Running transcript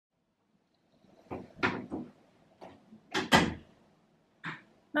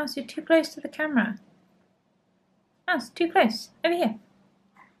Mouse, you're too close to the camera. Mouse, too close. Over here.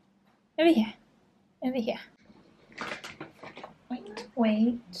 Over here. Over here. Wait.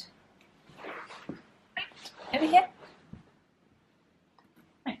 Wait. Over here.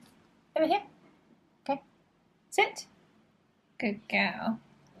 Right. Over here. Okay. Sit. Good girl.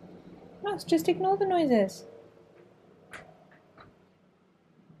 Mouse, just ignore the noises.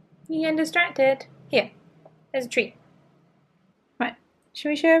 You getting distracted? Here. There's a treat. Right.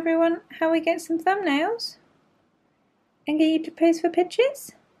 Shall we show everyone how we get some thumbnails? And get you to pose for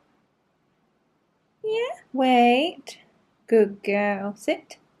pictures? Yeah? Wait. Good girl.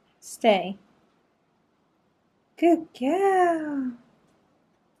 Sit. Stay. Good girl.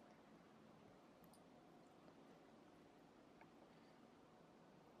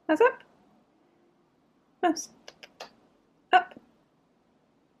 Mouse up. Mouse. Up.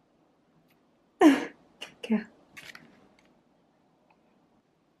 Good girl.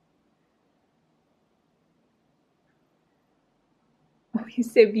 Oh, you're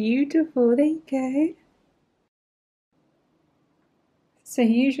so beautiful. There you go. So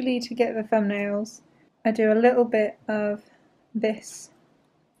usually to get the thumbnails, I do a little bit of this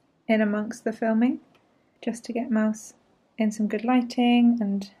in amongst the filming, just to get Mouse in some good lighting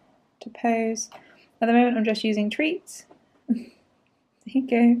and to pose. At the moment I'm just using treats. There you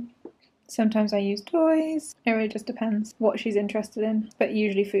go. Sometimes I use toys. It really just depends what she's interested in, but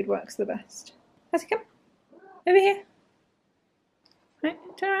usually food works the best. Let's come. Over here. Right,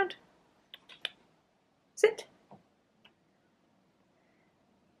 turn around. Sit.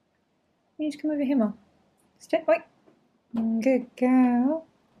 You need to come over here more. Sit, wait. Good girl.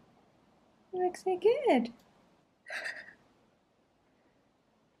 You look so good.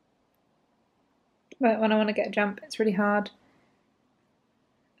 But when I want to get a jump, it's really hard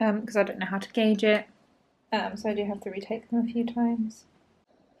because I don't know how to gauge it. So I do have to retake them a few times.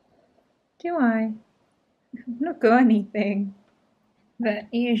 Do I? I've not got anything.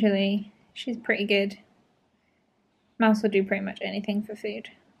 But usually she's pretty good. Mouse will do pretty much anything for food,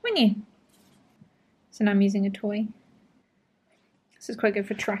 wouldn't you? So now I'm using a toy. This is quite good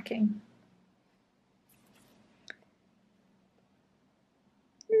for tracking.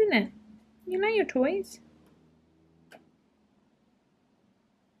 Isn't it? You know your toys.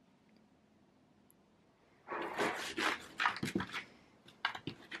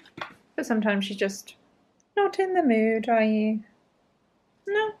 But sometimes she's just not in the mood, are you?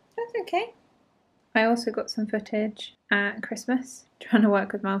 No, that's okay. I also got some footage at Christmas, trying to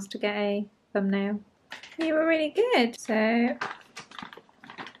work with Mouse to get a thumbnail. You were really good, so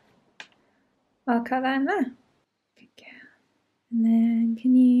I'll cut that in there. Good girl. And then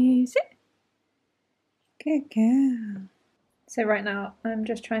can you sit? Good girl. So right now I'm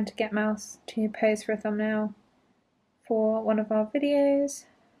just trying to get Mouse to pose for a thumbnail for one of our videos.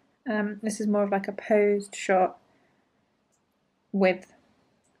 This is more of like a posed shot with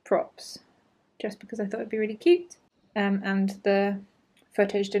props, just because I thought it'd be really cute. And the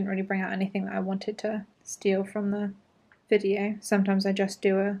footage didn't really bring out anything that I wanted to steal from the video. Sometimes I just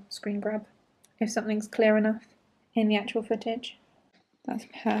do a screen grab if something's clear enough in the actual footage. That's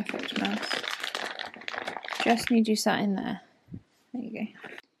perfect, Mouse. Just need you sat in there. There you go.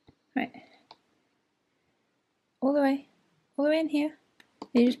 Right. All the way in here.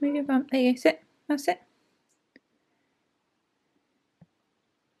 You just move your bum. There you go. Sit. Now sit.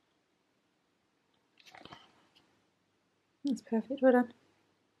 That's perfect. Well done.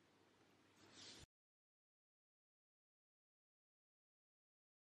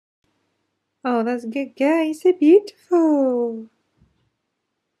 Oh, that's a good girl. You're so beautiful.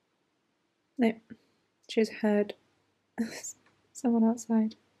 No, she's heard someone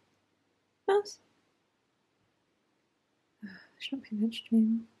outside. Mouse. Oh, she's not paying attention to me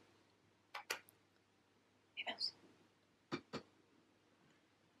anymore. Hey, Mouse.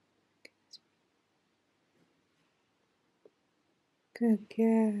 Good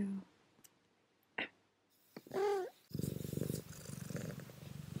girl.